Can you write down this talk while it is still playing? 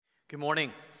Good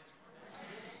morning.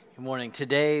 Good morning.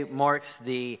 Today marks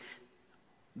the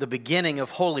beginning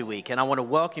of Holy Week, and I want to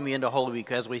welcome you into Holy Week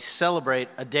as we celebrate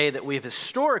a day that we have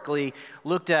historically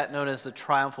looked at known as the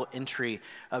triumphal entry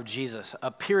of Jesus,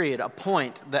 a period, a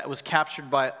point that was captured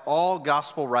by all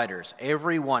gospel writers.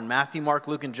 Every one, Matthew, Mark,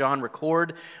 Luke, and John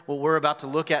record what we're about to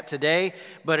look at today,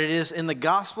 but it is in the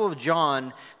Gospel of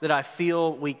John that I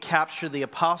feel we capture the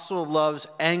apostle of love's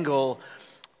angle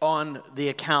on the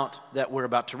account that we're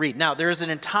about to read. Now, there is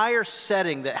an entire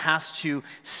setting that has to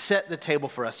set the table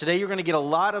for us. Today, you're going to get a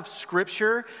lot of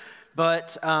scripture,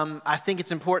 but I think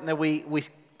it's important that we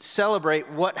celebrate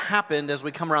what happened as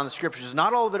we come around the scriptures.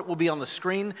 Not all of it will be on the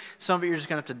screen. Some of it you're just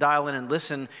going to have to dial in and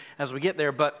listen as we get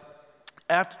there. But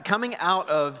after coming out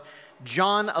of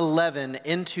John 11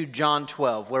 into John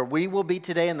 12, where we will be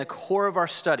today in the core of our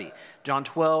study, John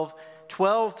 12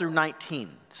 through 19.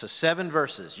 So 7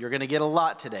 verses. You're going to get a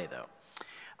lot today,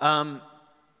 though.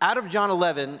 Out of John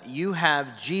 11, you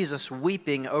have Jesus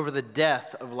weeping over the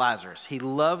death of Lazarus. He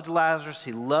loved Lazarus.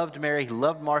 He loved Mary. He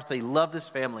loved Martha. He loved this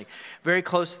family. Very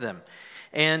close to them.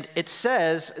 And it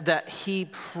says that he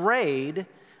prayed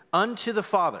unto the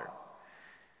Father.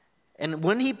 And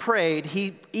when he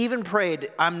even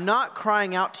prayed, I'm not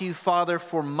crying out to you, Father,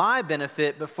 for my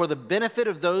benefit, but for the benefit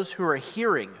of those who are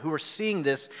hearing, who are seeing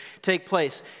this take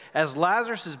place. As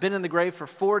Lazarus has been in the grave for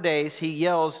 4 days, he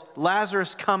yells,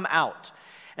 Lazarus, come out.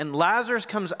 And Lazarus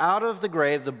comes out of the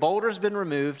grave, the boulder's been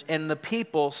removed, and the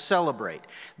people celebrate.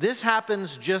 This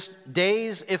happens just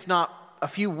days, if not a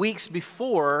few weeks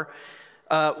before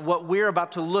what we're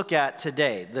about to look at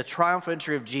today, the triumphal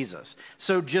entry of Jesus.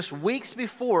 So just weeks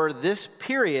before this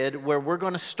period where we're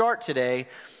going to start today,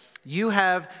 you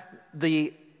have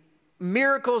the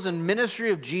miracles and ministry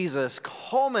of Jesus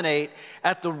culminate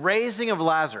at the raising of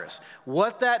Lazarus.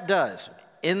 What that does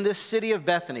in this city of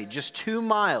Bethany, just 2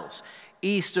 miles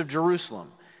east of Jerusalem,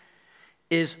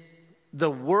 is the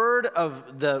word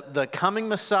of the coming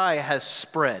Messiah has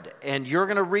spread. And you're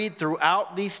going to read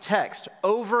throughout these texts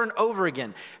over and over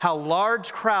again how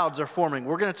large crowds are forming.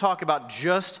 We're going to talk about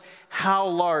just how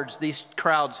large these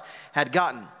crowds had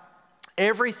gotten.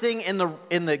 Everything in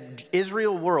the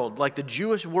Israel world, like the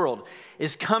Jewish world,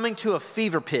 is coming to a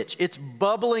fever pitch. It's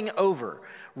bubbling over.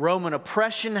 Roman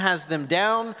oppression has them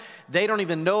down. They don't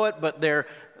even know it, but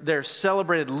their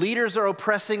celebrated leaders are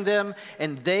oppressing them,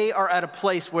 and they are at a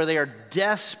place where they are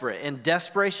desperate, and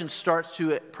desperation starts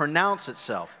to pronounce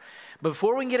itself.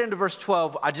 Before we can get into verse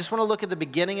 12, I just want to look at the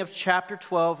beginning of chapter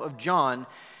 12 of John,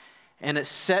 and it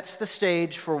sets the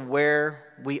stage for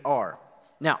where we are.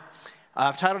 Now,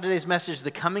 I've titled today's message,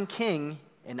 The Coming King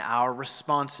and Our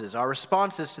Responses. Our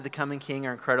responses to the coming King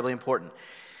are incredibly important.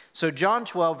 So John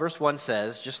 12, verse 1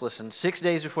 says, just listen, 6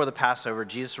 days before the Passover,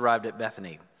 Jesus arrived at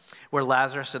Bethany, where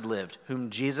Lazarus had lived, whom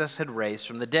Jesus had raised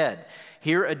from the dead.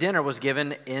 Here a dinner was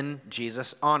given in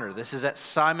Jesus' honor. This is at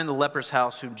Simon the leper's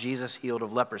house, whom Jesus healed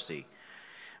of leprosy.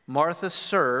 Martha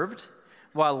served,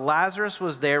 while Lazarus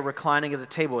was there reclining at the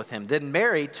table with him. Then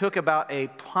Mary took about a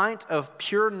pint of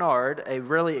pure nard, a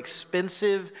really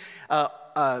expensive,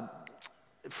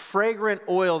 fragrant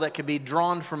oil that could be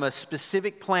drawn from a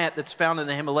specific plant that's found in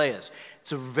the Himalayas.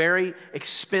 It's a very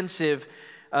expensive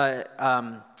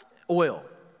oil.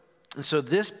 And so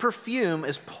this perfume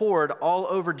is poured all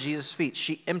over Jesus' feet.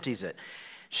 She empties it.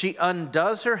 She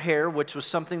undoes her hair, which was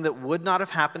something that would not have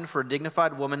happened for a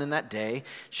dignified woman in that day.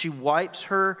 She wipes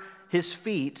his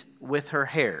feet with her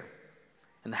hair.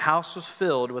 And the house was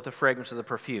filled with the fragrance of the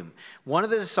perfume. One of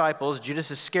the disciples,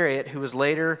 Judas Iscariot, who was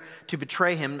later to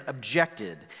betray him,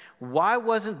 objected. Why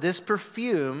wasn't this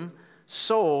perfume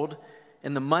sold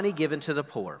and the money given to the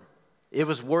poor? It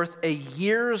was worth a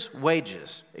year's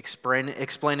wages,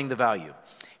 explaining the value.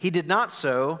 He did not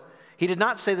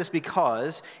say this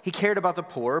because he cared about the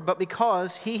poor, but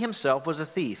because he himself was a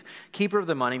thief, keeper of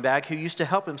the money bag, who used to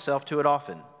help himself to it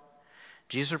often.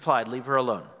 Jesus replied, leave her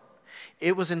alone.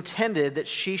 It was intended that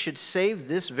she should save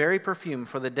this very perfume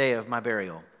for the day of my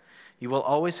burial. You will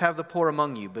always have the poor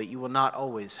among you, but you will not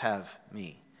always have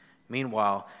me.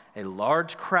 Meanwhile, a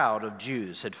large crowd of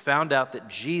Jews had found out that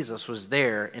Jesus was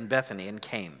there in Bethany and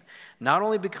came, not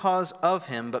only because of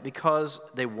him, but because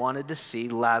they wanted to see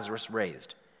Lazarus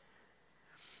raised.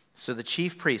 So the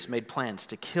chief priests made plans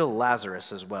to kill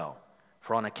Lazarus as well,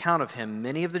 for on account of him,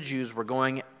 many of the Jews were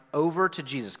going over to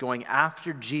Jesus, going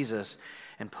after Jesus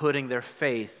and putting their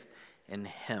faith in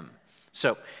him.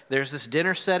 So there's this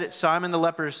dinner set at Simon the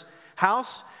leper's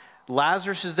house.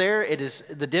 Lazarus is there.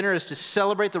 The dinner is to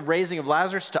celebrate the raising of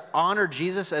Lazarus, to honor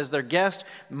Jesus as their guest.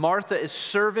 Martha is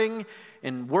serving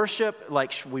in worship,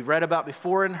 like we read about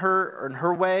before in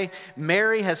her way.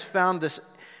 Mary has found this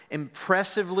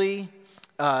impressively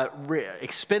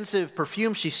expensive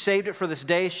perfume. She saved it for this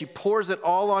day. She pours it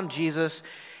all on Jesus,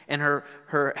 and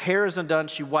her hair is undone.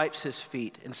 She wipes his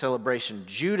feet in celebration.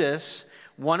 Judas,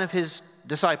 one of his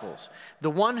disciples,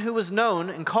 the one who was known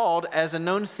and called as a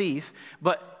known thief,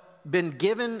 but been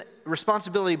given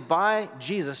responsibility by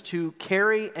Jesus to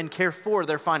carry and care for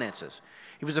their finances.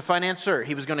 He was a financier.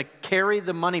 He was going to carry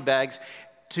the money bags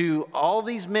to all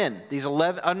these men, these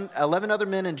 11 other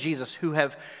men and Jesus who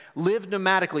have lived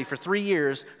nomadically for 3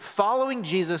 years, following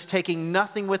Jesus, taking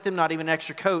nothing with him, not even an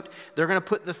extra coat. They're going to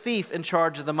put the thief in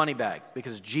charge of the money bag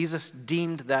because Jesus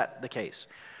deemed that the case.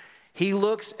 He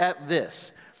looks at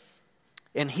this,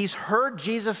 and he's heard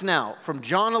Jesus now from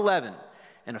John 11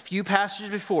 and a few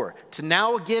passages before to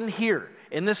now again here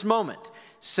in this moment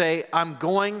say, I'm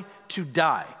going to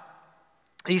die.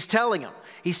 He's telling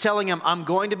him, I'm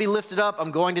going to be lifted up,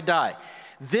 I'm going to die.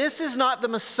 This is not the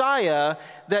Messiah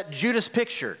that Judas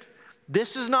pictured.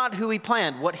 This is not who he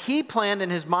planned. What he planned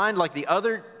in his mind, like the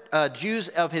other Jews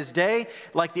of his day,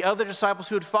 like the other disciples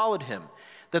who had followed him,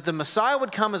 that the Messiah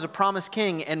would come as a promised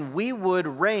king and we would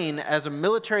reign as a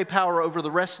military power over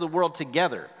the rest of the world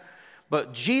together.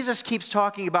 But Jesus keeps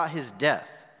talking about his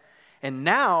death. And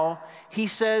now he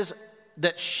says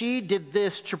that she did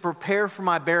this to prepare for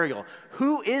my burial.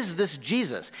 Who is this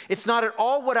Jesus? It's not at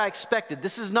all what I expected.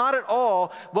 This is not at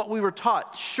all what we were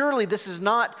taught. Surely this is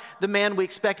not the man we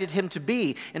expected him to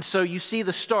be. And so you see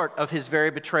the start of his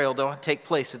very betrayal that will take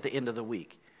place at the end of the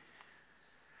week.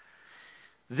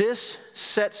 This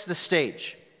sets the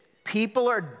stage. People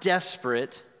are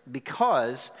desperate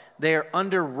because they are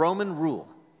under Roman rule.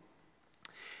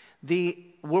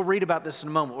 We'll read about this in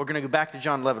a moment. We're going to go back to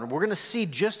John 11. We're going to see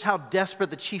just how desperate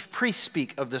the chief priests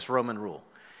speak of this Roman rule.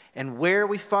 And where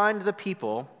we find the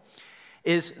people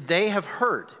is they have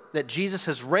heard that Jesus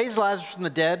has raised Lazarus from the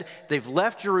dead. They've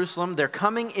left Jerusalem. They're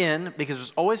coming in because it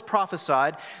was always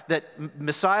prophesied that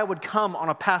Messiah would come on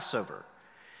a Passover.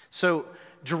 So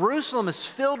Jerusalem is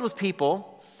filled with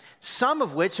people, some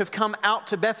of which have come out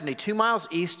to Bethany, 2 miles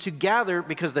east, to gather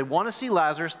because they want to see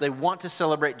Lazarus, they want to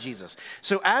celebrate Jesus.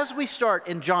 So as we start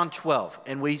in John 12,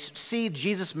 and we see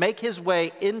Jesus make his way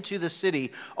into the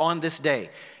city on this day,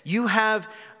 you have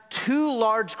 2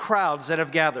 large crowds that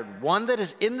have gathered, one that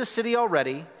is in the city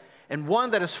already, and one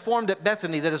that is formed at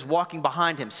Bethany that is walking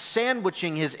behind him,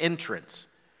 sandwiching his entrance.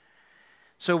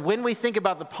 So when we think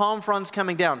about the palm fronds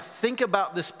coming down, think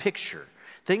about this picture.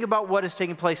 Think about what is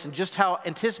taking place and just how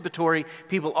anticipatory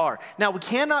people are. Now, we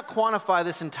cannot quantify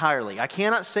this entirely. I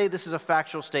cannot say this is a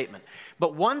factual statement.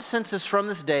 But one census from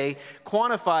this day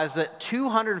quantifies that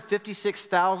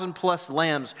 256,000 plus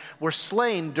lambs were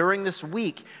slain during this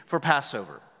week for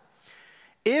Passover.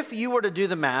 If you were to do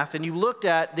the math and you looked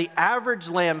at the average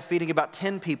lamb feeding about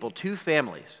 10 people, 2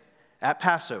 families at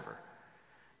Passover,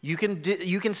 you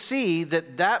can see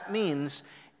that means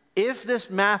if this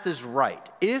math is right,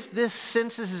 if this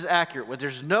census is accurate, well,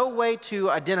 there's no way to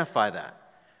identify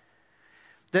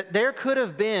that there could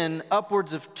have been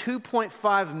upwards of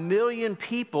 2.5 million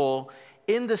people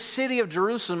in the city of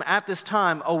Jerusalem at this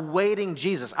time awaiting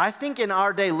Jesus. I think in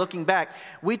our day, looking back,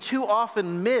 we too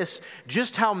often miss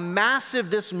just how massive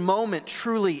this moment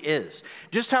truly is,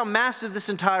 just how massive this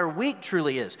entire week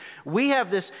truly is. We have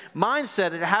this mindset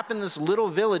that it happened in this little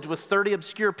village with 30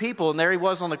 obscure people, and there he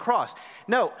was on the cross.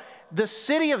 No, the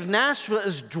city of Nashville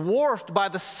is dwarfed by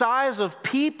the size of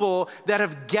people that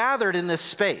have gathered in this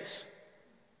space.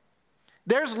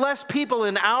 There's less people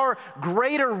in our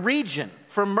greater region,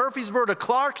 from Murfreesboro to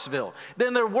Clarksville,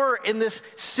 than there were in this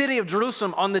city of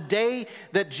Jerusalem on the day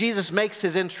that Jesus makes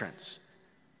his entrance.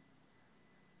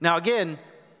 Now again,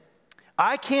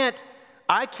 I can't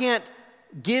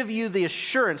give you the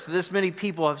assurance that this many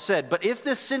people have said, but if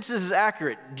this census is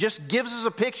accurate, just gives us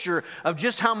a picture of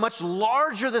just how much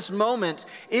larger this moment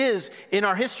is in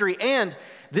our history. And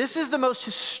this is the most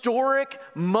historic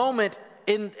moment.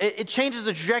 It changes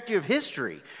the trajectory of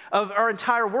history, of our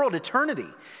entire world, eternity.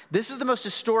 This is the most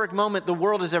historic moment the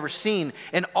world has ever seen,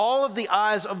 and all of the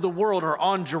eyes of the world are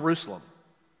on Jerusalem.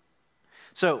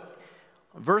 So,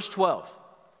 verse 12,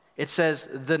 it says,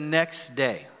 the next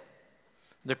day,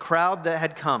 the crowd that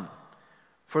had come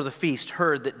for the feast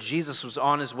heard that Jesus was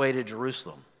on his way to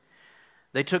Jerusalem.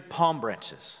 They took palm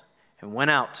branches and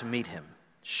went out to meet him,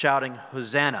 shouting,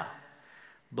 Hosanna!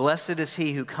 Blessed is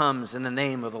he who comes in the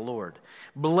name of the Lord.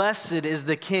 Blessed is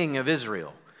the King of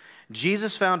Israel.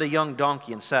 Jesus found a young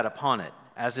donkey and sat upon it,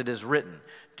 as it is written,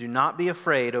 do not be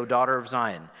afraid, O daughter of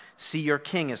Zion. See, your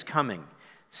king is coming,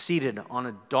 seated on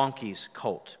a donkey's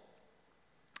colt.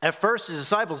 At first, his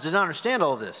disciples did not understand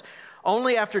all of this.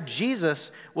 Only after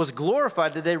Jesus was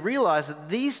glorified did they realize that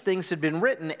these things had been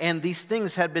written and these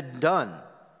things had been done.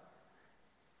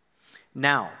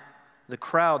 Now, the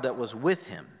crowd that was with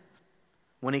him,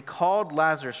 when he called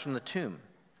Lazarus from the tomb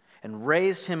and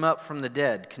raised him up from the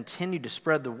dead, continued to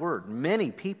spread the word.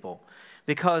 Many people,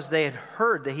 because they had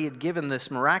heard that he had given this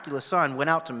miraculous sign, went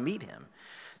out to meet him.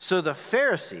 So the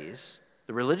Pharisees,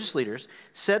 the religious leaders,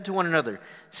 said to one another,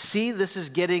 "See, this is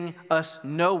getting us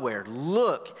nowhere.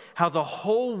 Look how the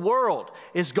whole world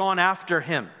is gone after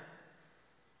him."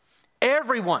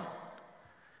 Everyone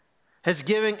has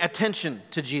given attention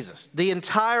to Jesus. The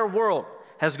entire world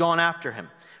has gone after him.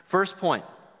 First point,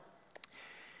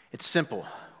 it's simple.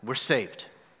 We're saved.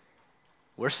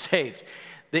 We're saved.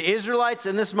 The Israelites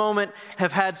in this moment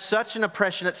have had such an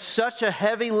oppression, at such a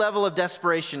heavy level of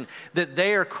desperation, that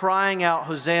they are crying out,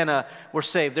 "Hosanna, we're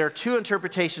saved." There are two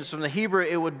interpretations. From the Hebrew,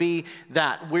 it would be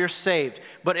that, we're saved.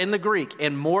 But in the Greek,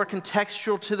 and more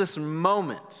contextual to this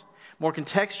moment, more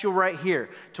contextual right here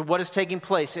to what is taking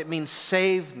place, it means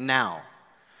save now.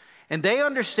 And they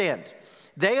understand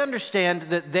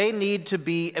that they need to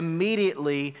be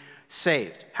immediately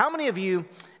saved. How many of you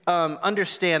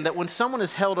understand that when someone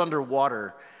is held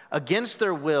underwater against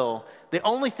their will, the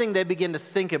only thing they begin to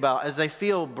think about as they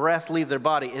feel breath leave their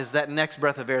body is that next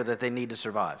breath of air that they need to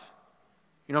survive?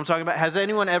 You know what I'm talking about? Has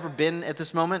anyone ever been at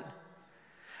this moment?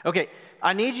 Okay,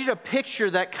 I need you to picture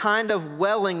that kind of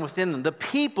welling within them. The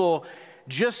people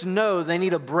just know they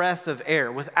need a breath of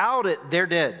air. Without it, they're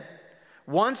dead.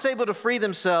 Once able to free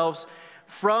themselves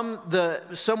from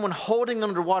someone holding them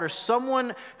underwater,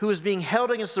 someone who is being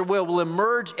held against their will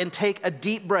emerge and take a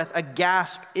deep breath, a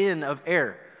gasp in of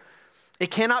air. It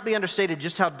cannot be understated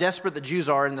just how desperate the Jews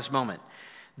are in this moment.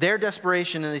 Their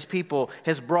desperation in these people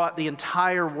has brought the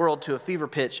entire world to a fever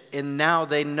pitch, and now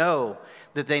they know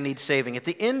that they need saving. At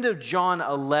the end of John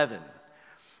 11,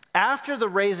 after the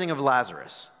raising of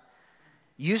Lazarus,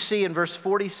 you see in verse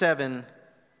 47,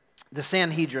 the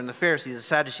Sanhedrin, the Pharisees, the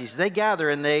Sadducees, they gather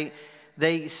and they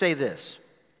say this.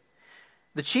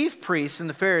 The chief priests and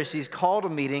the Pharisees called a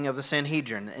meeting of the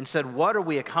Sanhedrin and said, "What are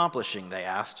we accomplishing?" they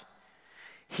asked.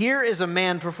 "Here is a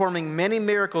man performing many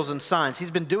miracles and signs.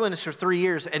 He's been doing this for 3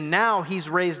 years, and now he's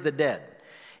raised the dead.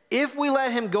 If we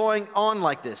let him going on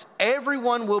like this,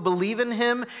 everyone will believe in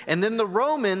him, and then the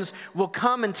Romans will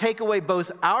come and take away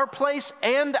both our place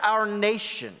and our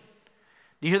nation."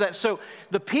 Do you hear that? So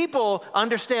the people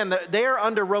understand that they are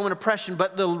under Roman oppression,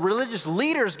 but the religious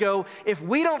leaders go, if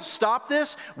we don't stop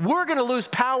this, we're going to lose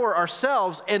power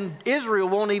ourselves, and Israel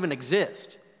won't even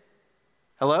exist.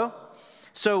 Hello?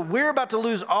 So we're about to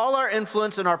lose all our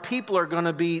influence, and our people are going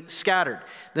to be scattered.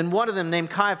 Then one of them,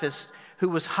 named Caiaphas, who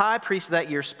was high priest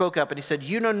that year, spoke up and he said,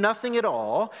 "You know nothing at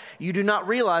all. You do not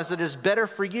realize that it is better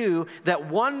for you that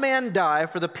one man die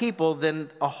for the people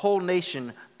than a whole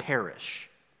nation perish."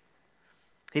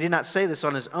 He did not say this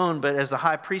on his own, but as the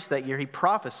high priest that year, he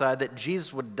prophesied that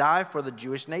Jesus would die for the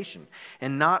Jewish nation,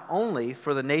 and not only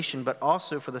for the nation, but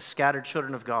also for the scattered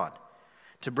children of God,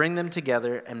 to bring them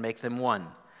together and make them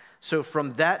one. So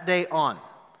from that day on,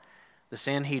 the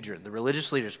Sanhedrin, the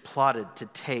religious leaders, plotted to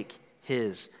take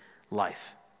his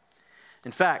life.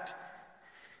 In fact,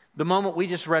 the moment we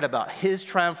just read about, his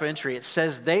triumphal entry, it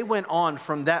says they went on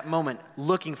from that moment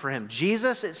looking for him.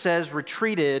 Jesus, it says,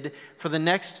 retreated for the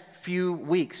next few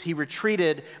weeks. He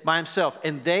retreated by himself,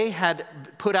 and they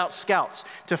had put out scouts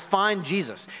to find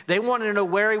Jesus. They wanted to know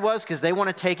where he was because they want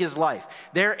to take his life.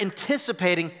 They're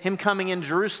anticipating him coming in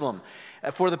Jerusalem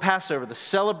for the Passover, the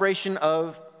celebration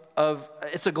of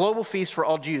it's a global feast for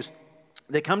all Jews.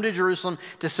 They come to Jerusalem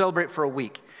to celebrate for a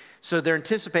week. So they're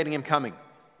anticipating him coming.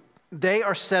 They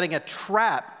are setting a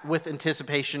trap with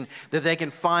anticipation that they can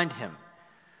find him.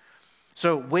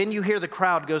 So when you hear the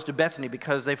crowd goes to Bethany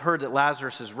because they've heard that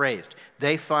Lazarus is raised,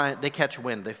 they catch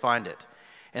wind, they find it.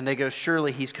 And they go,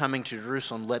 surely he's coming to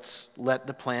Jerusalem. Let's let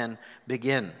the plan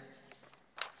begin.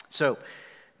 So,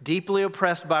 deeply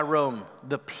oppressed by Rome,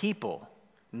 the people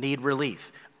need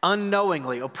relief.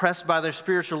 Unknowingly oppressed by their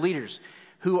spiritual leaders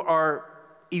who are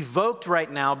evoked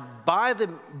right now by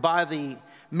the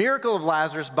miracle of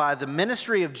Lazarus, by the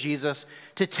ministry of Jesus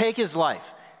to take his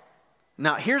life.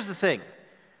 Now, here's the thing.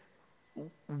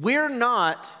 We're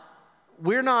not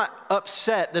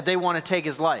upset that they want to take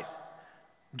his life.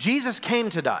 Jesus came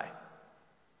to die.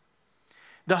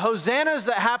 The hosannas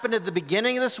that happened at the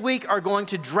beginning of this week are going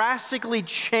to drastically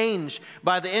change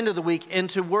by the end of the week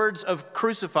into words of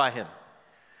crucify him.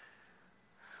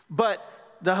 But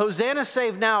the Hosanna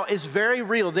Save Now is very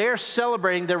real. They are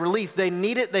celebrating their relief. They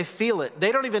need it. They feel it.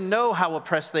 They don't even know how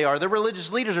oppressed they are. Their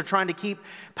religious leaders are trying to keep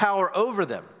power over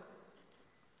them.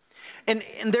 And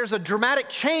there's a dramatic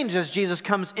change as Jesus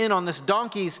comes in on this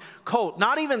donkey's colt.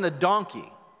 Not even the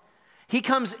donkey. He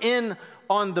comes in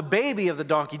on the baby of the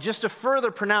donkey, just to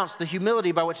further pronounce the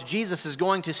humility by which Jesus is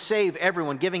going to save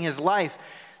everyone, giving his life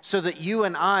so that you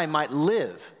and I might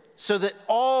live, so that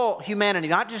all humanity,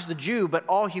 not just the Jew, but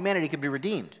all humanity could be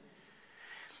redeemed.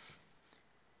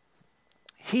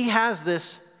 He has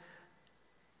this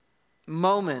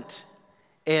moment,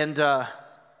 and the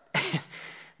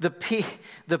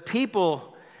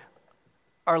people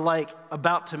are like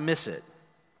about to miss it.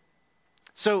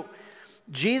 So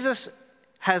Jesus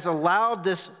has allowed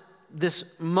this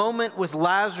moment with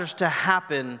Lazarus to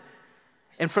happen,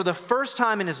 and for the first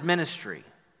time in his ministry,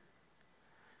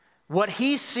 what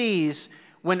he sees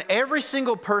when every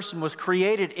single person was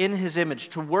created in his image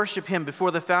to worship him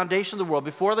before the foundation of the world,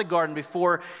 before the garden,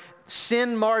 before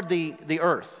sin marred the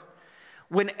earth.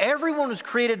 When everyone was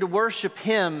created to worship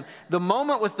him, the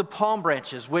moment with the palm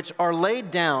branches, which are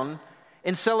laid down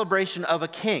in celebration of a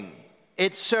king,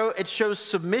 it shows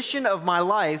submission of my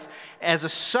life as a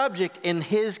subject in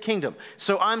his kingdom.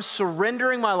 So I'm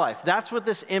surrendering my life. That's what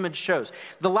this image shows.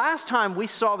 The last time we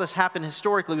saw this happen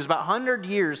historically was about 100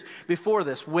 years before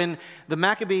this, when the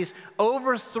Maccabees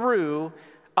overthrew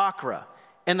Acre.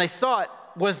 And they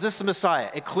thought, was this the Messiah?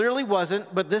 It clearly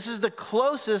wasn't, but this is the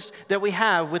closest that we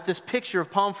have with this picture of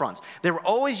palm fronds. They were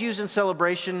always used in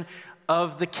celebration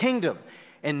of the kingdom.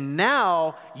 And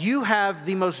now you have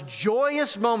the most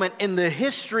joyous moment in the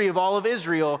history of all of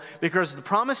Israel, because the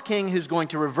promised king who's going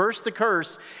to reverse the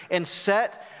curse and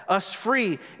set us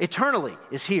free eternally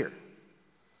is here.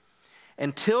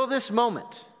 Until this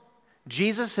moment,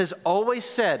 Jesus has always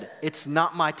said, it's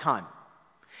not my time.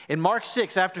 In Mark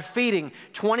 6, after feeding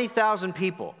 20,000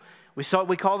 people, we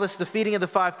call this the feeding of the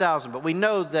 5,000, but we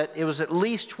know that it was at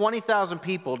least 20,000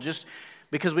 people, just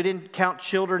because we didn't count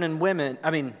children and women.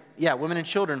 Women and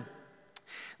children.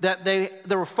 That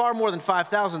there were far more than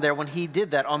 5,000 there when he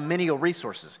did that on menial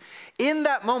resources. In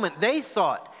that moment, they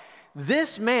thought,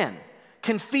 this man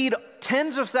can feed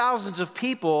tens of thousands of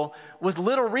people with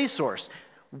little resource.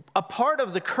 A part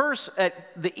of the curse at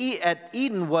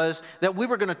Eden was that we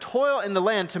were going to toil in the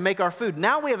land to make our food.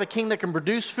 Now we have a king that can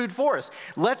produce food for us.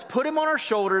 Let's put him on our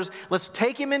shoulders. Let's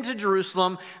take him into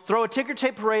Jerusalem, throw a ticker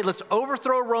tape parade. Let's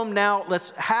overthrow Rome now.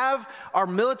 Let's have our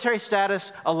military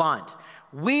status aligned.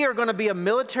 We are going to be a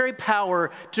military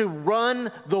power to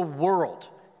run the world,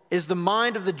 is the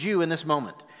mind of the Jew in this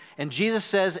moment. And Jesus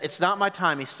says, it's not my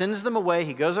time. He sends them away.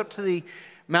 He goes up to the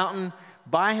mountain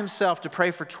by himself to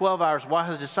pray for 12 hours while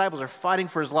his disciples are fighting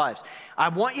for his lives. I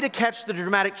want you to catch the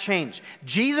dramatic change.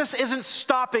 Jesus isn't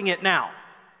stopping it now,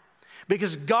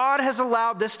 because God has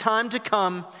allowed this time to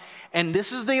come, and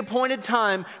this is the appointed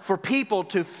time for people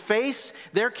to face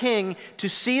their king, to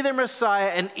see their Messiah.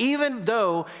 And even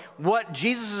though what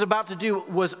Jesus is about to do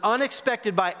was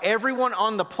unexpected by everyone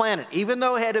on the planet, even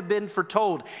though it had been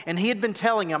foretold, and he had been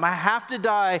telling them, I have to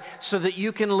die so that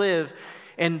you can live.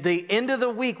 And the end of the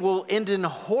week will end in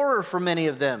horror for many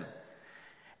of them.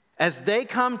 As they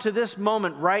come to this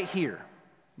moment right here,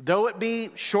 though it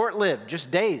be short-lived, just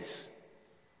days,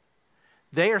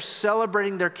 they are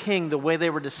celebrating their king the way they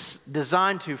were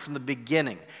designed to from the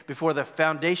beginning, before the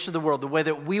foundation of the world, the way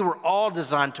that we were all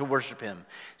designed to worship him,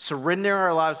 surrendering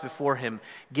our lives before him,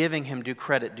 giving him due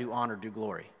credit, due honor, due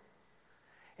glory.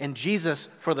 And Jesus,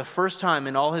 for the first time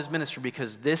in all his ministry,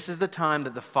 because this is the time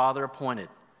that the Father appointed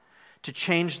to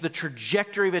change the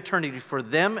trajectory of eternity for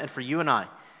them and for you and I,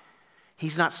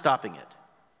 he's not stopping it.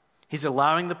 He's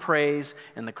allowing the praise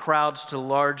and the crowds to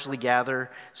largely gather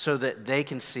so that they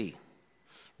can see.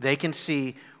 They can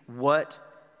see what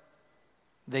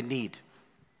they need.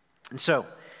 And so,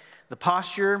 the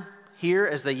posture here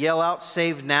as they yell out,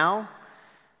 "Save now,"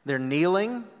 they're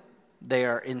kneeling, they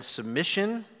are in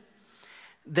submission.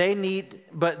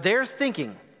 But they're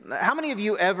thinking. How many of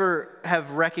you ever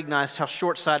have recognized how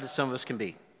short-sighted some of us can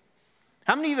be?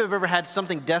 How many of you have ever had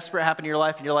something desperate happen in your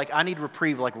life and you're like, I need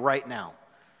reprieve like right now?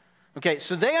 Okay,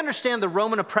 so they understand the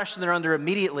Roman oppression they're under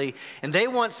immediately, and they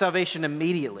want salvation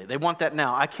immediately. They want that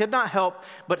now. I could not help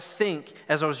but think,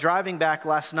 as I was driving back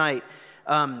last night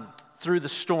through the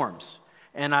storms,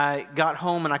 and I got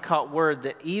home and I caught word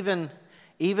that even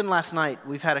last night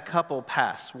we've had a couple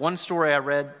pass. One story I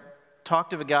read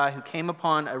talked of a guy who came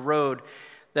upon a road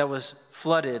that was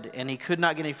flooded, and he could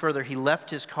not get any further. He left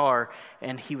his car,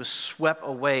 and he was swept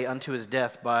away unto his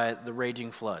death by the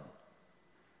raging flood.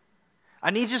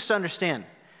 I need you to understand,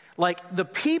 like the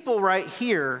people right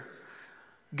here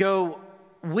go,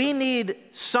 we need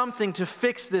something to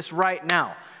fix this right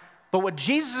now. But what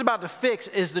Jesus is about to fix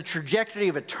is the trajectory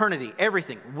of eternity,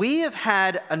 everything. We have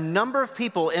had a number of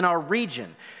people in our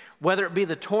region, whether it be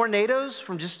the tornadoes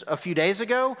from just a few days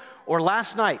ago or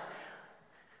last night.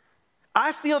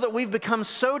 I feel that we've become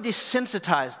so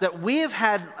desensitized that we have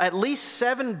had at least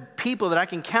 7 people that I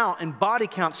can count in body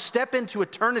count step into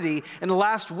eternity in the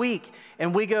last week,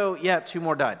 and we go, yeah, 2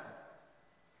 more died.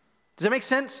 Does that make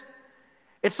sense?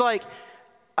 It's like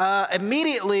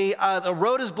immediately the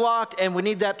road is blocked and we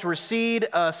need that to recede.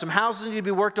 Some houses need to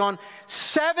be worked on.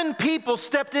 7 people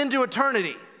stepped into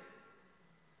eternity.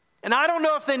 And I don't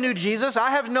know if they knew Jesus.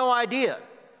 I have no idea.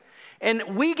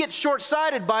 And we get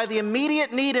short-sighted by the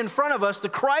immediate need in front of us, the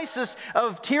crisis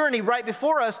of tyranny right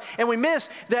before us, and we miss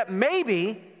that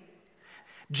maybe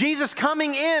Jesus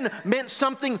coming in meant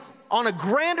something on a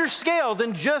grander scale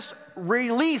than just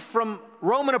relief from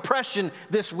Roman oppression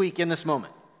this week in this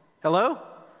moment. Hello?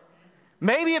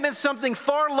 Maybe it meant something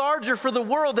far larger for the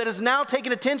world that has now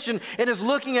taken attention and is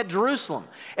looking at Jerusalem.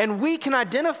 And we can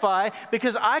identify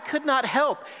because I could not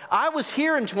help. I was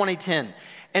here in 2010.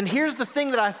 And here's the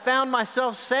thing that I found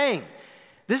myself saying.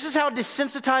 This is how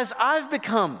desensitized I've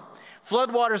become.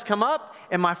 Floodwaters come up,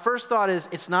 and my first thought is,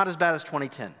 it's not as bad as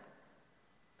 2010.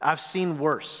 I've seen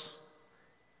worse.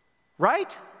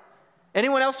 Right?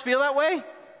 Anyone else feel that way?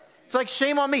 It's like,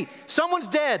 shame on me. Someone's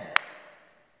dead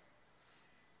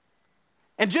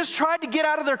and just tried to get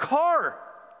out of their car.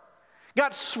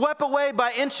 Got swept away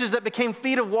by inches that became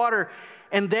feet of water,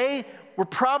 and they were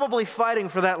probably fighting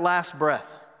for that last breath.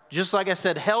 Just like I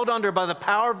said, held under by the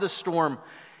power of the storm,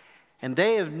 and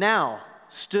they have now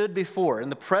stood before in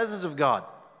the presence of God.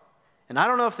 And I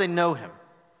don't know if they know him.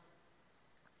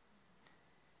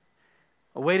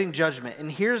 Awaiting judgment. And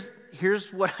here's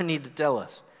what I need to tell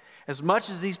us. As much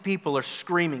as these people are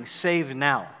screaming, save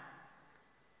now,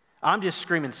 I'm just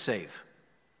screaming, save.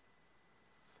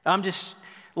 I'm just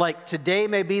like, today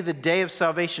may be the day of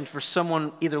salvation for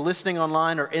someone either listening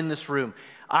online or in this room.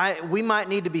 We might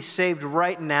need to be saved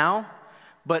right now,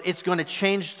 but it's going to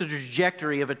change the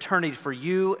trajectory of eternity for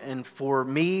you and for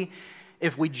me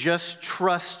if we just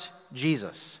trust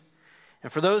Jesus.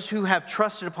 And for those who have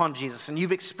trusted upon Jesus and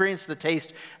you've experienced the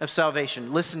taste of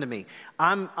salvation, listen to me.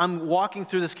 I'm walking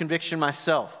through this conviction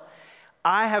myself.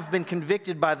 I have been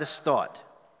convicted by this thought.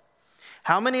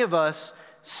 How many of us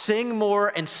sing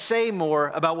more and say more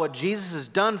about what Jesus has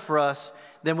done for us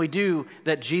than we do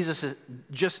that Jesus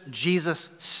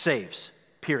saves,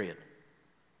 period.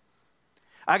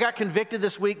 I got convicted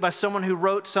this week by someone who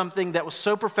wrote something that was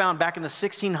so profound back in the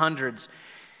 1600s.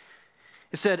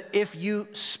 It said, if you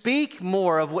speak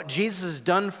more of what Jesus has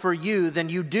done for you than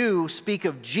you do speak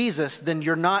of Jesus, then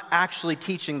you're not actually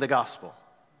teaching the gospel.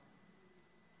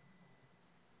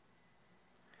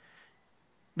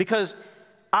 Because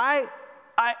I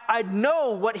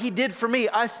know what he did for me.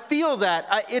 I feel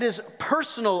that. It is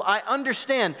personal. I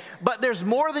understand. But there's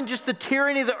more than just the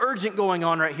tyranny of the urgent going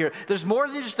on right here. There's more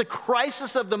than just the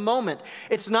crisis of the moment.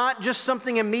 It's not just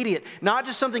something immediate, not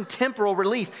just something temporal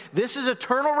relief. This is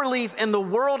eternal relief, and the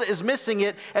world is missing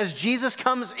it as Jesus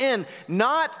comes in,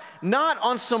 not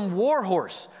on some war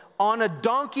horse, on a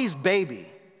donkey's baby.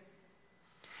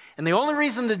 And the only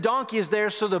reason the donkey is there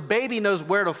is so the baby knows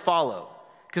where to follow.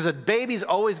 Because a baby's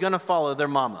always going to follow their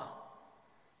mama.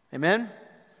 Amen?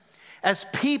 As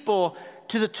people,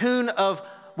 to the tune of,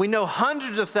 we know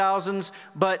hundreds of thousands,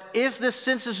 but if this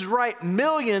census is right,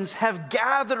 millions have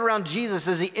gathered around Jesus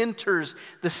as he enters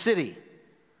the city.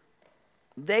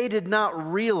 They did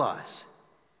not realize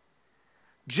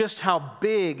just how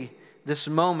big this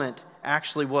moment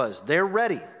actually was. They're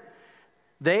ready.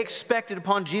 They expected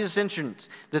upon Jesus' entrance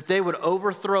that they would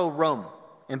overthrow Rome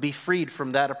and be freed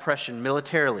from that oppression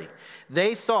militarily.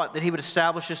 They thought that he would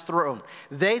establish his throne.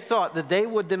 They thought that they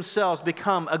would themselves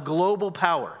become a global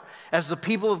power as the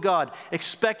people of God,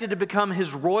 expected to become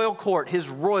his royal court, his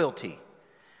royalty.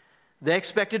 They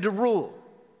expected to rule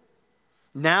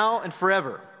now and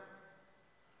forever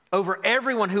over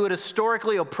everyone who had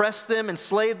historically oppressed them,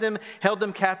 enslaved them, held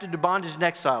them captive to bondage and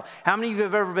exile. How many of you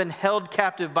have ever been held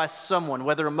captive by someone,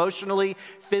 whether emotionally,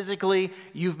 physically,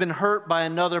 you've been hurt by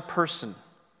another person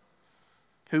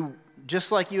who,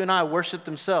 just like you and I, worship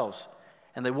themselves,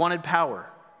 and they wanted power?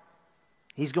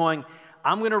 He's going,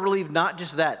 I'm going to relieve not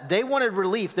just that. They wanted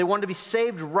relief. They wanted to be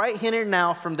saved right here and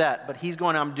now from that. But he's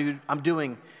going, I'm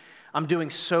doing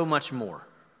so much more.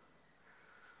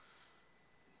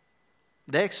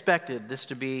 They expected this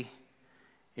to be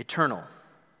eternal,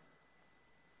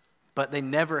 but they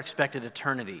never expected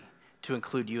eternity to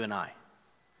include you and I.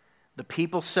 The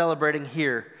people celebrating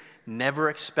here never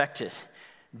expected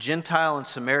Gentile and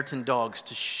Samaritan dogs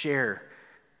to share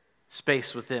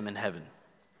space with them in heaven.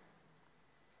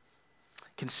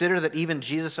 Consider that even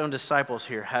Jesus' own disciples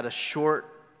here had a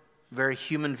short, very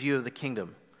human view of the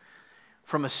kingdom.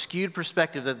 from a skewed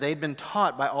perspective that they'd been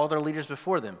taught by all their leaders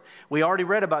before them. We already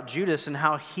read about Judas and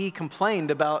how he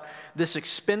complained about this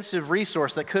expensive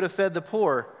resource that could have fed the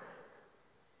poor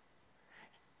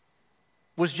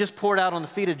was just poured out on the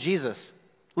feet of Jesus.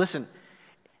 Listen,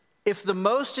 if the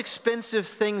most expensive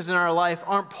things in our life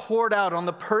aren't poured out on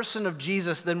the person of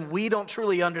Jesus, then we don't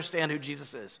truly understand who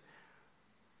Jesus is.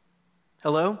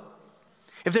 Hello?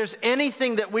 If there's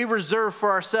anything that we reserve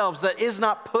for ourselves that is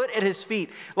not put at his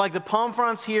feet, like the palm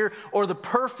fronds here or the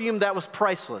perfume that was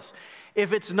priceless,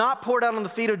 if it's not poured out on the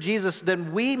feet of Jesus,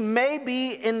 then we may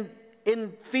be in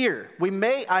fear.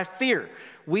 I fear,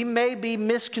 we may be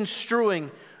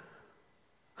misconstruing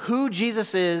who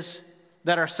Jesus is,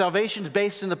 that our salvation is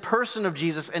based in the person of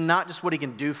Jesus and not just what he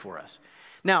can do for us.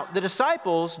 Now, the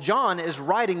disciples, John is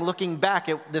writing looking back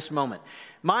at this moment.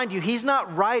 Mind you, he's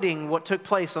not writing what took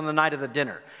place on the night of the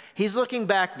dinner. He's looking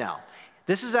back now.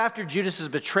 This is after Judas has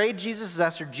betrayed Jesus, this is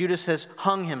after Judas has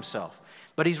hung himself.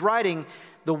 But he's writing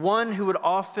the one who would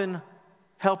often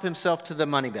help himself to the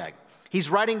money bag.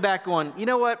 He's writing back on, you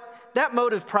know what? That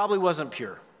motive probably wasn't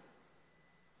pure.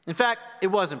 In fact, it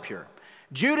wasn't pure.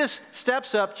 Judas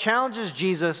steps up, challenges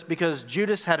Jesus because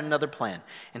Judas had another plan.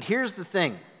 And here's the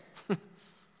thing.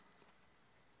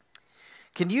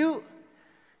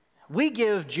 We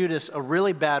give Judas a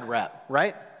really bad rap,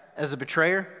 right? As a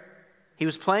betrayer. He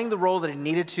was playing the role that he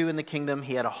needed to in the kingdom.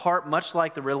 He had a heart much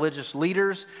like the religious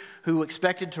leaders who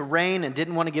expected to reign and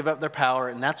didn't want to give up their power,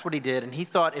 and that's what he did. And he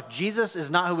thought, if Jesus is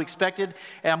not who we expected,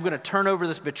 and I'm going to turn over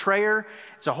this betrayer,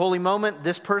 it's a holy moment,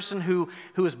 this person who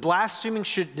is blaspheming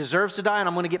deserves to die, and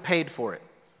I'm going to get paid for it.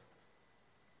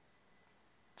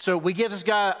 So we give this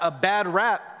guy a bad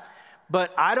rap,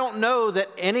 but I don't know that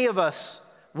any of us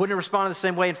wouldn't respond the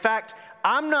same way. In fact,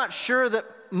 I'm not sure that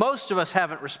most of us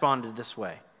haven't responded this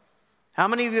way. How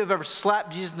many of you have ever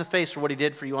slapped Jesus in the face for what he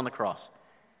did for you on the cross?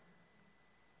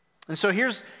 And so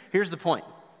here's the point.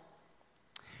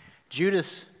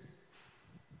 Judas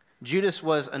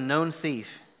was a known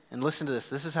thief. And listen to this.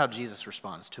 This is how Jesus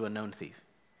responds to a known thief.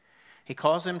 He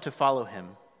calls him to follow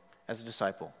him as a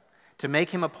disciple, to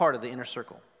make him a part of the inner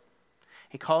circle.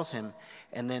 He calls him,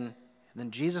 and then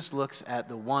Jesus looks at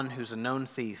the one who's a known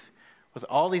thief with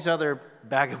all these other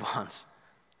vagabonds.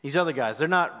 These other guys, they're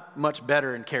not much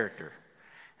better in character.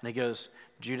 And he goes,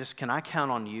 Judas, can I count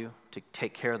on you to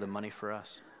take care of the money for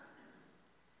us?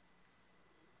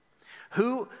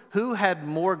 Who had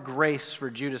more grace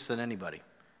for Judas than anybody?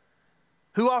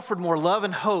 Who offered more love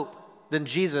and hope than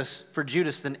Jesus for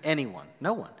Judas than anyone?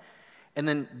 No one. And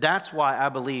then that's why I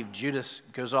believe Judas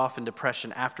goes off in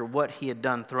depression after what he had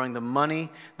done, throwing the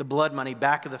money, the blood money,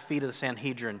 back at the feet of the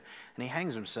Sanhedrin, and he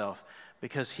hangs himself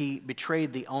because he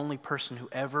betrayed the only person who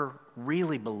ever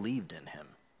really believed in him.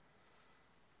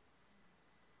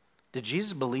 Did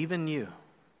Jesus believe in you?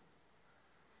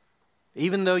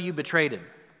 Even though you betrayed him,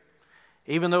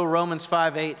 even though Romans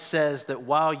 5:8 says that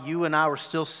while you and I were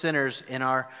still sinners in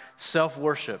our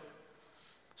self-worship,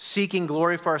 seeking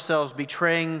glory for ourselves,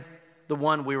 betraying the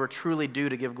one we were truly due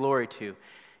to give glory to,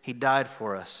 he died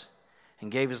for us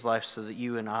and gave his life so that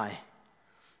you and I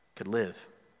could live.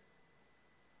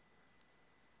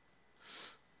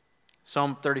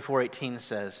 Psalm 34:18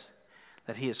 says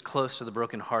that he is close to the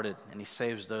brokenhearted and he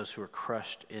saves those who are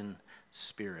crushed in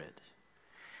spirit.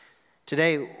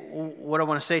 Today, what I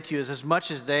want to say to you is, as much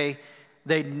as they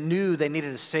knew they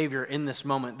needed a Savior in this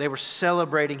moment, they were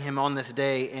celebrating him on this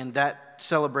day, and that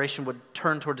celebration would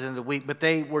turn towards the end of the week, but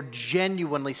they were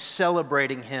genuinely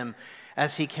celebrating him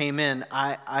as he came in.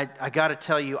 I got to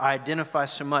tell you, I identify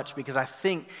so much because I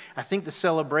think the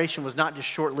celebration was not just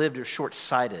short-lived or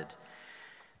short-sighted.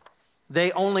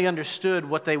 They only understood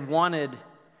what they wanted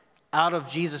out of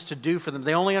Jesus to do for them.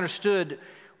 They only understood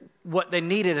what they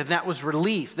needed, and that was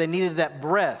relief. They needed that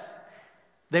breath.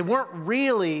 They weren't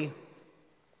really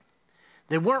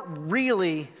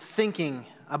thinking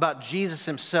about Jesus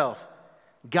himself,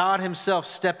 God himself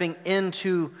stepping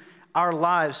into our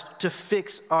lives to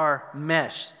fix our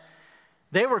mess.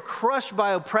 They were crushed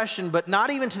by oppression, but not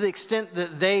even to the extent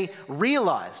that they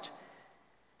realized.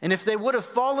 And if they would have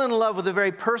fallen in love with the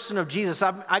very person of Jesus,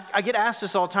 I get asked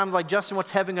this all the time, like, Justin,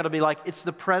 what's heaven going to be like? It's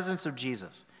the presence of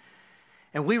Jesus.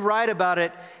 And we write about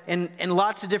it in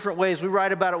lots of different ways. We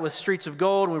write about it with streets of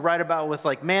gold. And we write about it with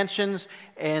like mansions.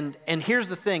 And here's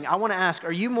the thing. I want to ask,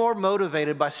 are you more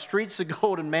motivated by streets of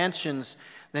gold and mansions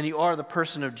than you are the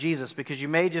person of Jesus? Because you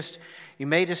may just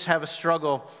have a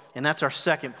struggle, and that's our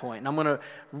second point. And I'm going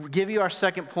to give you our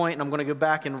second point, and I'm going to go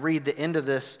back and read the end of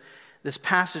this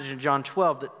passage in John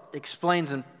 12 that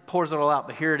explains and pours it all out.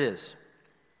 But here it is.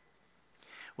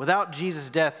 Without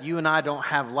Jesus' death, you and I don't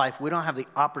have life. We don't have the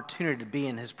opportunity to be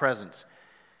in his presence.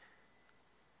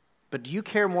 But do you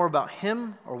care more about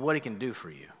him or what he can do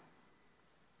for you?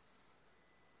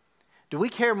 Do we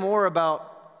care more about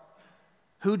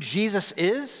who Jesus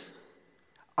is,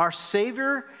 our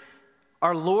Savior,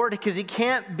 our Lord? Because he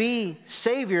can't be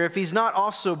Savior if he's not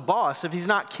also boss, if he's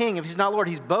not King, if he's not Lord,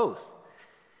 he's both.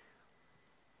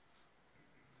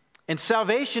 And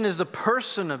salvation is the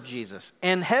person of Jesus,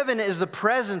 and heaven is the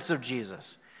presence of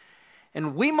Jesus.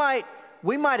 And we might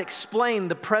explain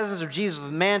the presence of Jesus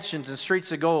with mansions and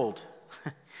streets of gold.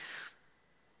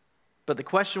 But the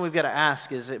question we've got to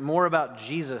ask is it more about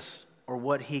Jesus or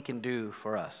what he can do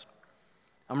for us?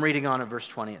 I'm reading on in verse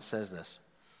 20. It says this.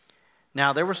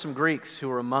 Now there were some Greeks who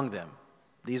were among them.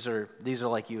 These are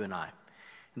like you and I.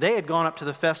 They had gone up to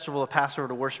the festival of Passover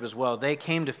to worship as well. They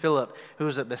came to Philip, who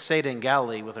was at Bethsaida in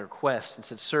Galilee, with a request and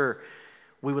said, "Sir,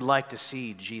 we would like to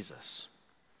see Jesus."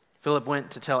 Philip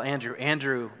went to tell Andrew.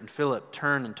 Andrew and Philip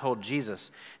turned and told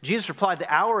Jesus. Jesus replied,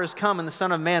 "The hour has come and the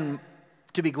Son of Man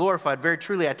to be glorified. Very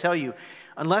truly, I tell you,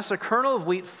 unless a kernel of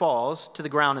wheat falls to the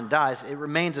ground and dies, it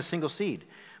remains a single seed.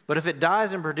 But if it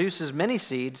dies and produces many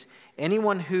seeds,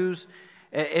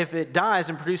 if it dies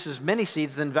and produces many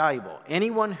seeds, then valuable.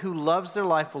 Anyone who loves their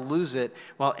life will lose it,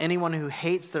 while anyone who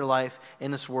hates their life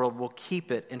in this world will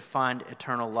keep it and find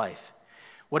eternal life."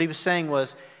 What he was saying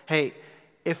was, hey,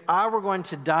 if I were going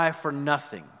to die for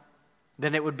nothing,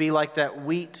 then it would be like that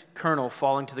wheat kernel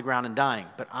falling to the ground and dying.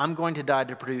 But I'm going to die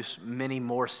to produce many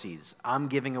more seeds. I'm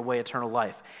giving away eternal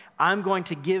life. I'm going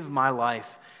to give my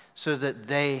life so that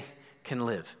they can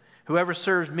live. Whoever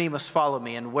serves me must follow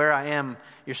me, and where I am,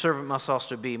 your servant must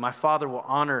also be. My Father will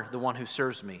honor the one who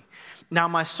serves me. Now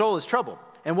my soul is troubled,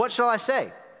 and what shall I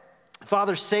say?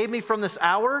 Father, save me from this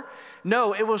hour?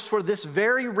 No, it was for this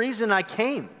very reason I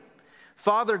came.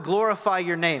 Father, glorify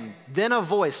your name. Then a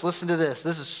voice, listen to this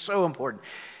is so important.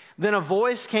 Then a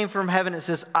voice came from heaven. It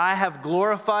says, I have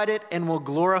glorified it and will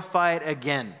glorify it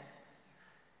again.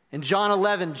 In John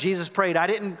 11, Jesus prayed, I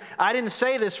didn't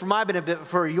say this for my benefit, but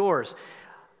for yours.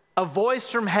 A voice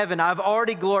from heaven, I've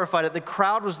already glorified it. The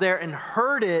crowd was there and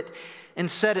heard it and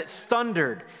said it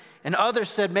thundered. And others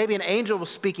said maybe an angel was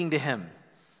speaking to him.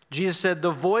 Jesus said,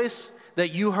 the voice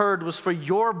that you heard was for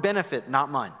your benefit, not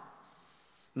mine.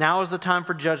 Now is the time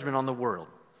for judgment on the world.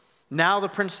 Now the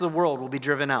prince of the world will be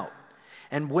driven out.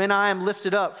 And when I am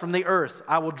lifted up from the earth,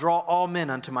 I will draw all men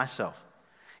unto myself.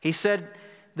 He said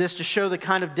this to show the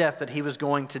kind of death that he was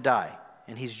going to die.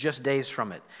 And he's just days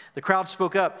from it. The crowd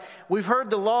spoke up. We've heard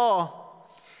the law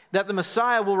that the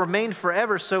Messiah will remain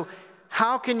forever. So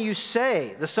how can you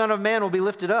say the Son of Man will be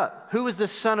lifted up? Who is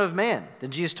this Son of Man?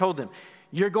 Then Jesus told them,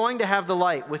 you're going to have the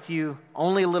light with you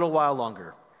only a little while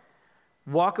longer.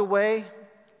 Walk while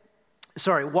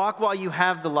you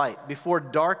have the light before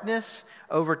darkness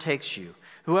overtakes you.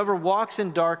 Whoever walks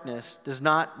in darkness does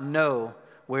not know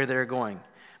where they're going.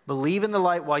 Believe in the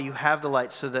light while you have the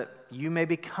light so that you may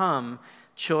become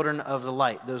children of the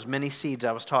light. Those many seeds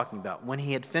I was talking about. When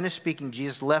he had finished speaking,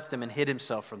 Jesus left them and hid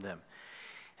himself from them.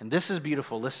 And this is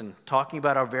beautiful. Listen, talking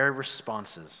about our very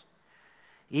responses.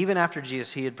 Even after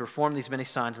Jesus, he had performed these many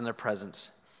signs in their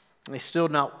presence, they still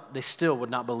would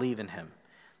not believe in him.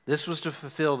 This was to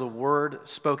fulfill the word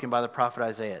spoken by the prophet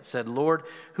Isaiah. It said, Lord,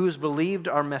 who has believed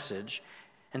our message,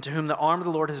 and to whom the arm of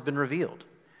the Lord has been revealed?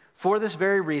 For this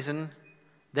very reason,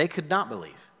 they could not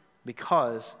believe,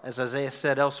 because, as Isaiah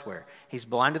said elsewhere, he's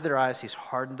blinded their eyes, he's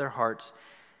hardened their hearts.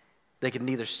 They could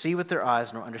neither see with their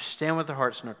eyes, nor understand with their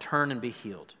hearts, nor turn and be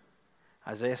healed.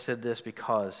 Isaiah said this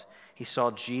because he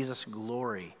saw Jesus'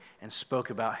 glory and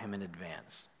spoke about him in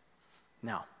advance.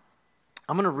 Now,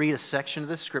 I'm going to read a section of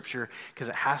this scripture because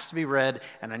it has to be read,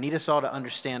 and I need us all to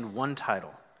understand one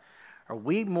title. Are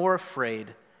we more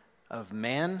afraid of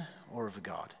man or of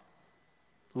God?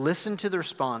 Listen to the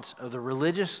response of the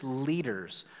religious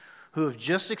leaders who have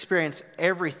just experienced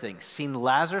everything, seen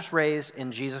Lazarus raised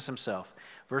and Jesus himself.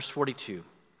 Verse 42.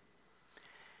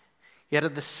 Yet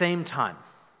at the same time,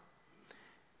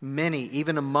 many,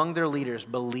 even among their leaders,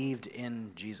 believed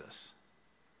in Jesus,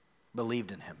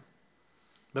 believed in him.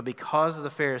 But because of the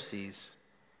Pharisees,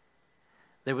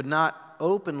 they would not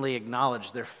openly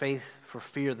acknowledge their faith for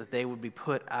fear that they would be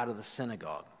put out of the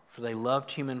synagogue. For they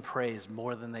loved human praise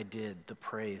more than they did the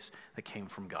praise that came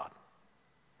from God.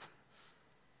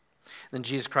 Then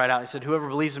Jesus cried out, he said, whoever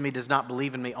believes in me does not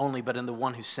believe in me only, but in the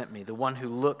one who sent me. The one who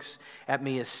looks at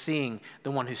me is seeing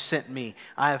the one who sent me.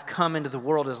 I have come into the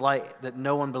world as light, that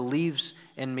no one believes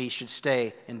in me should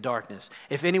stay in darkness.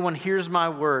 If anyone hears my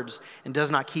words and does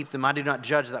not keep them, I do not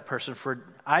judge that person, for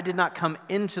I did not come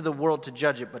into the world to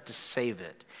judge it, but to save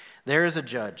it. There is a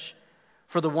judge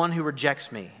for the one who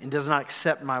rejects me and does not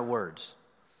accept my words.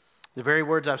 The very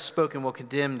words I've spoken will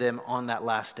condemn them on that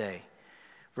last day.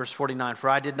 Verse 49, for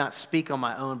I did not speak on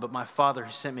my own, but my Father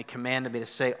who sent me commanded me to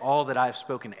say all that I have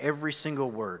spoken, every single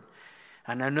word.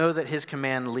 And I know that his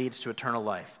command leads to eternal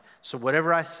life. So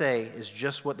whatever I say is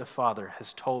just what the Father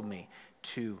has told me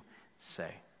to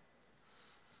say.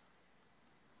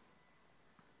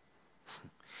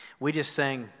 We just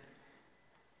sang,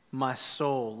 my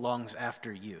soul longs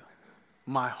after you.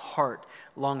 My heart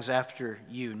longs after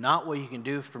you. Not what you can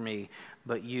do for me,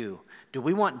 but you. Do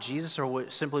we want Jesus or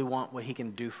simply want what he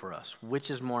can do for us? Which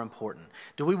is more important?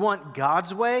 Do we want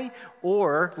God's way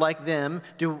or, like them,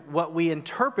 do what we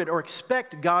interpret or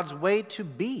expect God's way to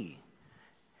be?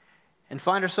 And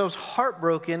find ourselves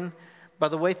heartbroken by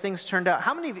the way things turned out.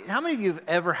 How many of you have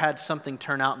ever had something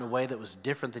turn out in a way that was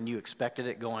different than you expected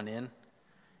it going in?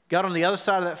 Got on the other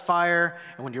side of that fire,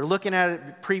 and when you're looking at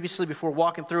it previously before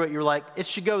walking through it, you're like, it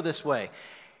should go this way.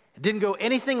 It didn't go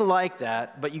anything like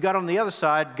that, but you got on the other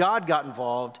side, God got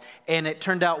involved, and it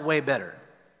turned out way better.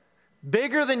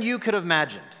 Bigger than you could have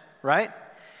imagined, right?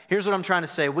 Here's what I'm trying to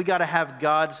say. We got to have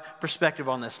God's perspective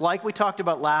on this. Like we talked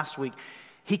about last week,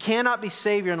 he cannot be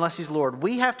Savior unless he's Lord.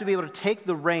 We have to be able to take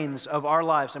the reins of our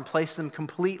lives and place them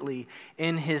completely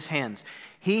in his hands.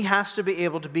 He has to be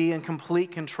able to be in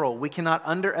complete control. We cannot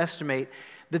underestimate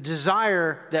the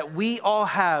desire that we all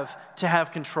have to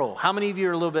have control. How many of you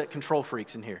are a little bit control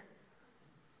freaks in here?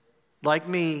 Like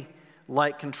me,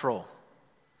 like control.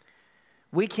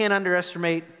 We can't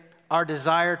underestimate our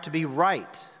desire to be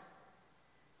right.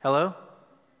 Hello?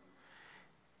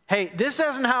 Hey, this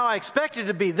isn't how I expected it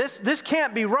to be. This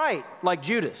can't be right, like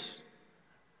Judas.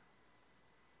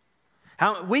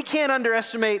 We can't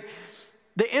underestimate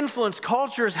the influence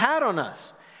culture has had on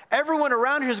us. Everyone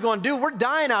around here is going, dude, we're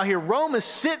dying out here. Rome is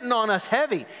sitting on us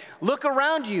heavy. Look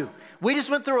around you. We just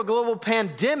went through a global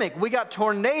pandemic. We got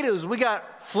tornadoes. We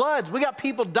got floods. We got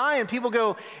people dying. People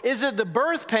go, is it the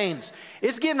birth pains?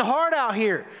 It's getting hard out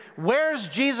here. Where's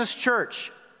Jesus'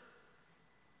 church?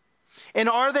 And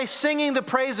are they singing the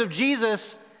praise of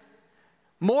Jesus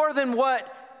more than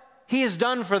what he has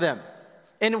done for them?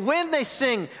 And when they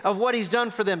sing of what he's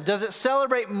done for them, does it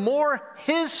celebrate more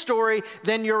his story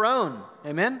than your own?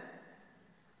 Amen?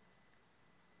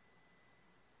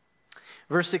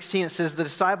 Verse 16, it says, the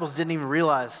disciples didn't even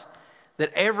realize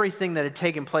that everything that had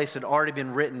taken place had already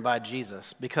been written by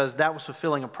Jesus, because that was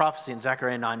fulfilling a prophecy in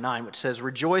Zechariah 9:9, which says,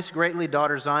 rejoice greatly,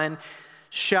 daughter Zion.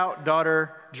 Shout,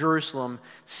 daughter Jerusalem,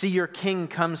 see your king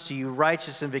comes to you,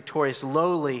 righteous and victorious,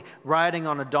 lowly, riding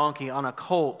on a donkey, on a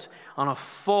colt, on a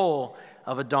foal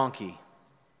of a donkey.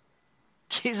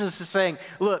 Jesus is saying,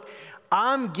 look,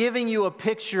 I'm giving you a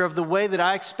picture of the way that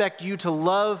I expect you to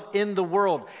love in the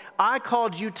world. I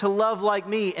called you to love like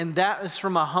me, and that is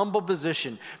from a humble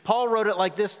position. Paul wrote it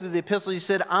like this through the epistle. He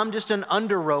said, I'm just an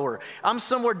under-rower. I'm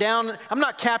somewhere down. I'm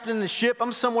not captain the ship.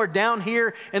 I'm somewhere down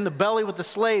here in the belly with the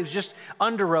slaves, just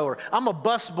under-rower. I'm a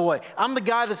busboy. I'm the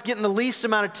guy that's getting the least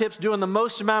amount of tips, doing the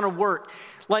most amount of work.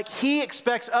 Like he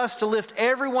expects us to lift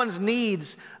everyone's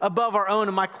needs above our own.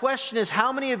 And my question is,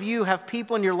 how many of you have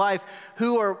people in your life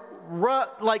who are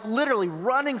like literally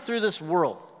running through this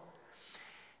world,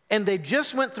 and they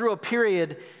just went through a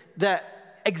period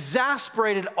that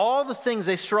exasperated all the things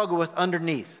they struggle with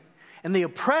underneath, and the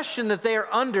oppression that they are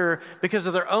under because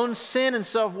of their own sin and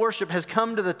self-worship has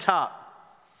come to the top.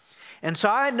 And so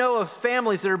I know of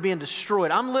families that are being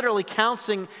destroyed. I'm literally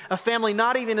counseling a family,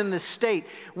 not even in this state,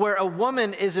 where a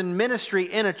woman is in ministry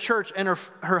in a church, and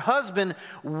her husband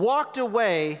walked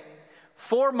away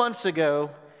 4 months ago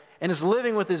and is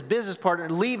living with his business partner,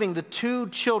 leaving the 2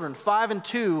 children, 5 and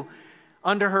 2,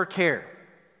 under her care.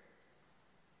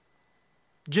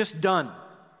 Just done.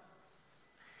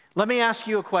 Let me ask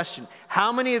you a question.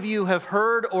 How many of you have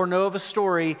heard or know of a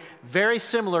story very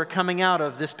similar coming out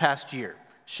of this past year?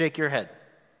 Shake your head.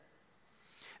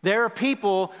 There are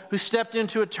people who stepped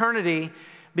into eternity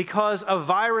because a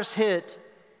virus hit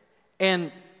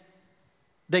and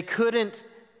they couldn't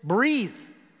breathe.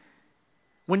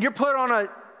 When you're put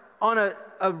on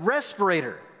a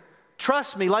respirator,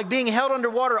 trust me, like being held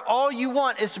underwater, all you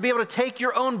want is to be able to take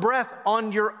your own breath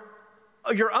on your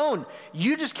own.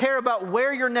 You just care about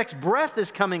where your next breath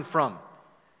is coming from.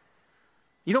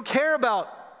 You don't care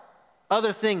about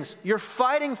other things. You're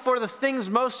fighting for the things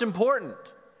most important.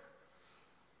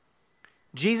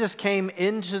 Jesus came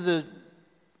into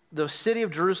the city of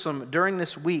Jerusalem during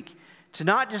this week to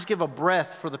not just give a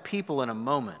breath for the people in a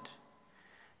moment.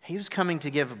 He was coming to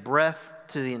give a breath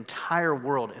to the entire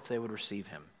world if they would receive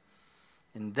him.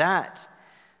 And that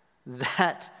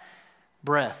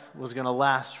breath was going to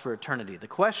last for eternity. The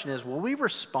question is, will we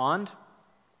respond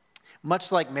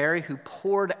much like Mary, who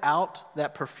poured out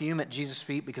that perfume at Jesus'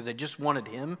 feet because they just wanted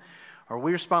him? Or will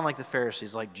we respond like the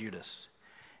Pharisees, like Judas?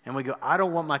 And we go, I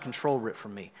don't want my control ripped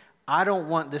from me. I don't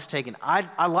want this taken.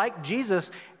 I like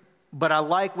Jesus, but I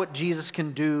like what Jesus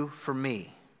can do for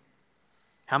me.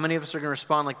 How many of us are going to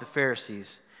respond like the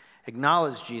Pharisees?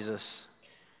 Acknowledge Jesus,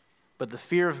 but the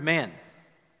fear of man.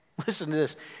 Listen to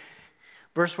this.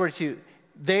 Verse 42,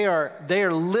 they are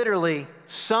literally,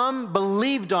 some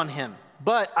believed on him,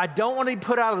 but I don't want to be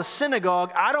put out of the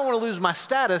synagogue. I don't want to lose my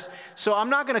status, so I'm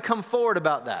not going to come forward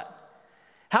about that.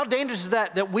 How dangerous is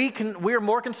that we are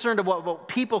more concerned about what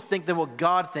people think than what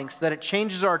God thinks, that it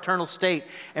changes our eternal state,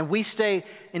 and we stay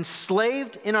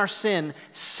enslaved in our sin,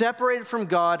 separated from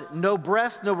God, no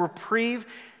breath, no reprieve,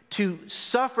 to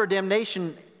suffer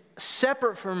damnation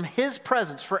separate from his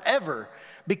presence forever,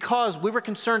 because we were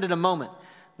concerned in a moment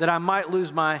that I might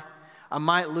lose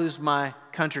my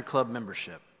country club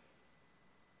membership.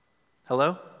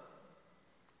 Hello?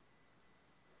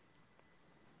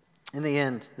 In the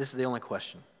end, this is the only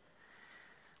question.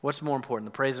 What's more important,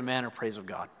 the praise of man or praise of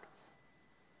God?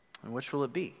 And which will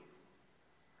it be?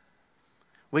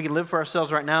 We can live for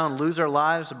ourselves right now and lose our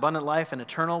lives, abundant life and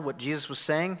eternal, what Jesus was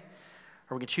saying,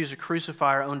 or we can choose to crucify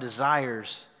our own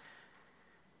desires,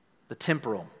 the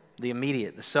temporal, the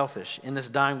immediate, the selfish, in this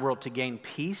dying world to gain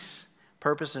peace,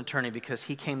 purpose, and eternity, because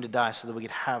he came to die so that we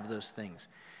could have those things.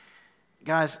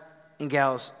 Guys and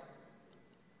gals,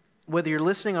 whether you're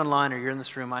listening online or you're in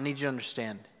this room, I need you to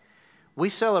understand, we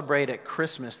celebrate at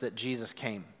Christmas that Jesus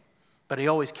came, but he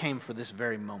always came for this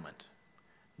very moment.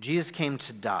 Jesus came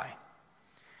to die,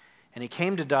 and he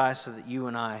came to die so that you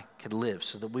and I could live,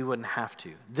 so that we wouldn't have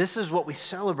to. This is what we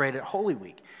celebrate at Holy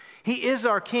Week. He is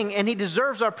our King, and he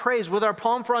deserves our praise with our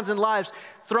palm fronds and lives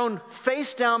thrown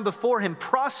face down before him,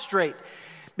 prostrate,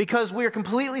 because we are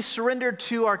completely surrendered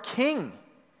to our King.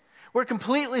 We're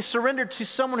completely surrendered to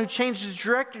someone who changed the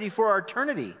trajectory for our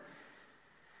eternity.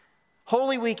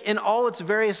 Holy Week, in all its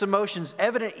various emotions,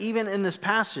 evident even in this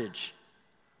passage,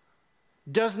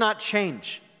 does not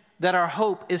change that our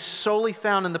hope is solely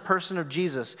found in the person of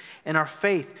Jesus, and our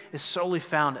faith is solely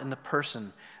found in the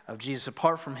person of Jesus.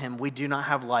 Apart from him, we do not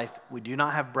have life, we do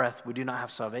not have breath, we do not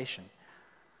have salvation.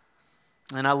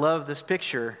 And I love this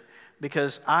picture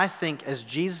because I think as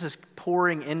Jesus is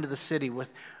pouring into the city with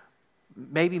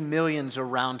maybe millions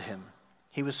around him,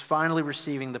 he was finally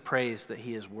receiving the praise that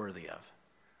he is worthy of.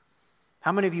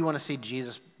 How many of you want to see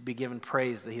Jesus be given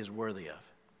praise that he is worthy of?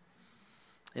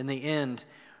 In the end,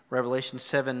 Revelation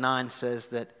 7:9 says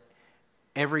that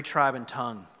every tribe and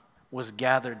tongue was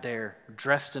gathered there,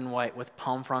 dressed in white, with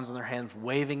palm fronds in their hands,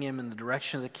 waving him in the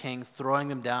direction of the king, throwing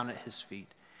them down at his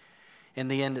feet. In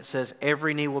the end, it says,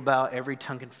 every knee will bow, every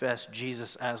tongue confess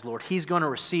Jesus as Lord. He's going to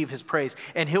receive his praise,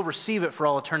 and he'll receive it for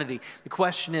all eternity. The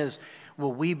question is,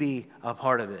 will we be a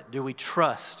part of it? Do we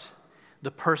trust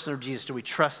the person of Jesus? Do we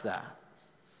trust that?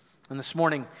 And this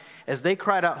morning, as they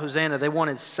cried out, Hosanna, they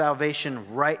wanted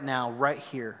salvation right now, right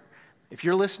here. If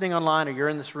you're listening online or you're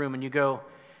in this room and you go,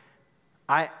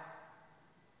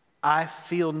 I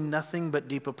feel nothing but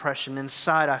deep oppression.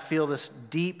 Inside, I feel this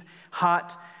deep,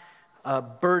 hot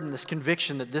burden, this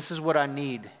conviction that this is what I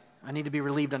need. I need to be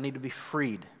relieved. I need to be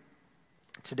freed.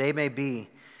 Today may be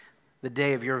the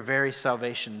day of your very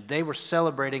salvation. They were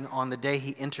celebrating on the day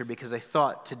he entered because they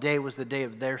thought today was the day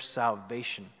of their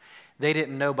salvation. They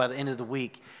didn't know by the end of the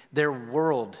week their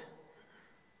world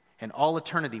and all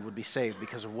eternity would be saved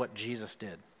because of what Jesus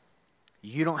did.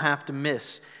 You don't have to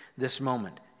miss this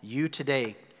moment. You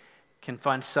today can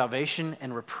find salvation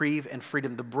and reprieve and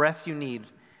freedom, the breath you need.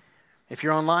 If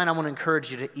you're online, I want to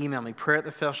encourage you to email me,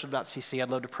 prayer@thefellowship.cc. I'd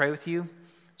love to pray with you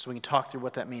so we can talk through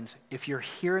what that means. If you're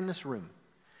here in this room,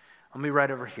 I'm going to be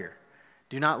right over here.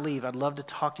 Do not leave. I'd love to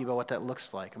talk to you about what that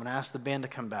looks like. I'm going to ask the band to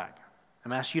come back. I'm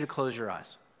going to ask you to close your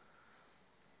eyes.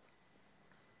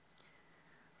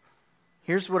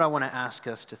 Here's what I want to ask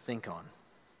us to think on.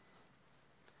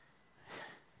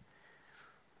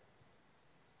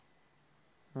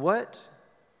 What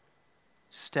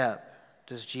step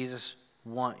does Jesus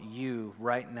want you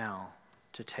right now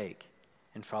to take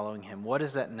in following him? What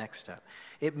is that next step?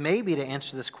 It may be to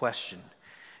answer this question.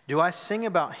 Do I sing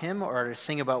about him or do I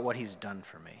sing about what he's done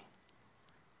for me?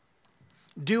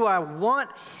 Do I want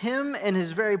him and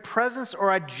his very presence, or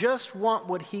I just want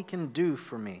what he can do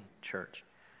for me, church?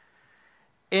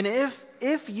 And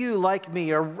if you, like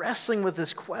me, are wrestling with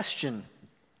this question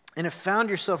and have found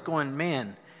yourself going,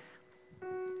 man,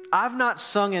 I've not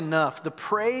sung enough the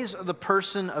praise of the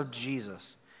person of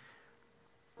Jesus.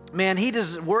 Man, he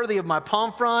is worthy of my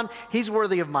palm frond. He's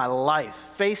worthy of my life,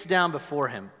 face down before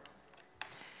him.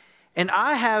 And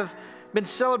I have been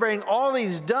celebrating all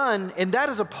he's done, and that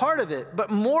is a part of it. But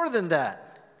more than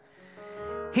that,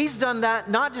 he's done that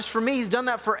not just for me, he's done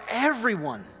that for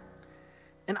everyone.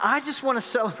 And I just want to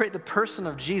celebrate the person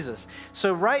of Jesus.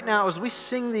 So right now, as we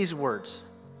sing these words,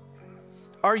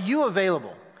 are you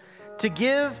available to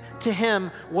give to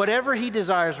him whatever he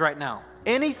desires right now?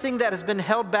 Anything that has been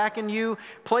held back in you,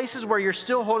 places where you're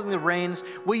still holding the reins,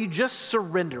 will you just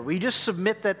surrender? Will you just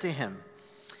submit that to him?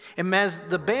 And as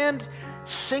the band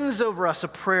sings over us a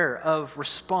prayer of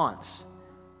response,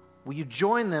 will you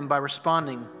join them by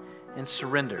responding in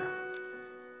surrender,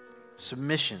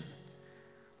 submission,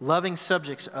 loving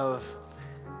subjects of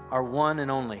our one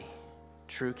and only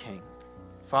true King?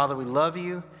 Father, we love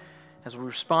you. As we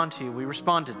respond to you, we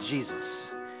respond to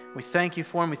Jesus. We thank you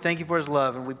for him. We thank you for his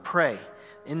love. And we pray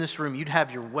in this room you'd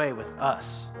have your way with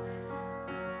us.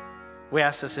 We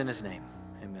ask this in his name.